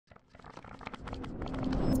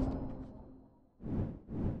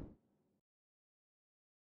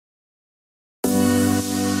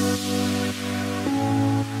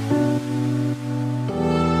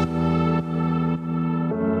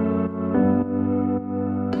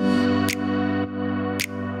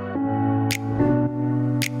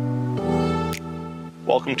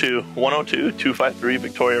Welcome to 102-253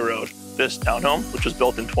 Victoria Road. This townhome, which was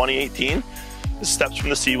built in 2018, is steps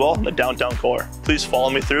from the seawall in the downtown core. Please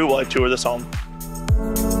follow me through while I tour this home.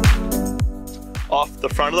 Off the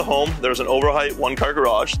front of the home, there's an overheight one-car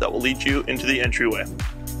garage that will lead you into the entryway.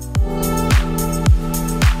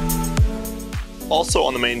 Also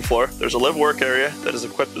on the main floor, there's a live-work area that is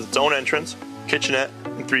equipped with its own entrance, kitchenette,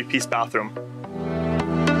 and three-piece bathroom.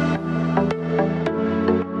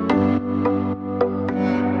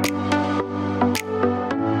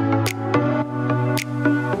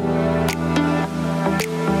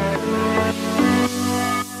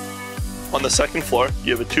 On the second floor,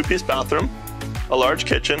 you have a two-piece bathroom, a large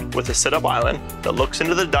kitchen with a sit-up island that looks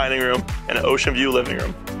into the dining room and an ocean view living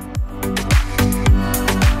room.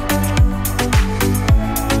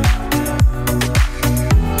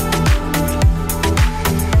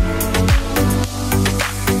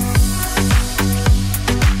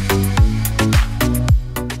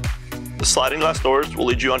 The sliding glass doors will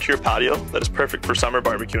lead you onto your patio that is perfect for summer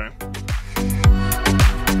barbecuing.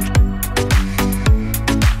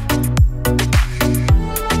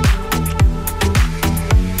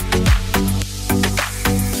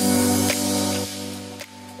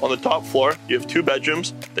 On the top floor, you have two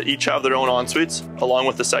bedrooms that each have their own en-suites, along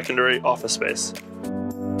with a secondary office space.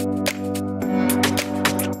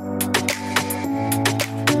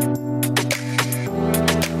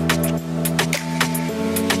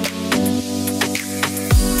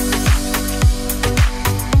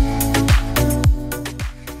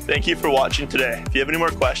 Thank you for watching today. If you have any more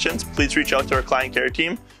questions, please reach out to our client care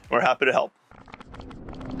team, and we're happy to help.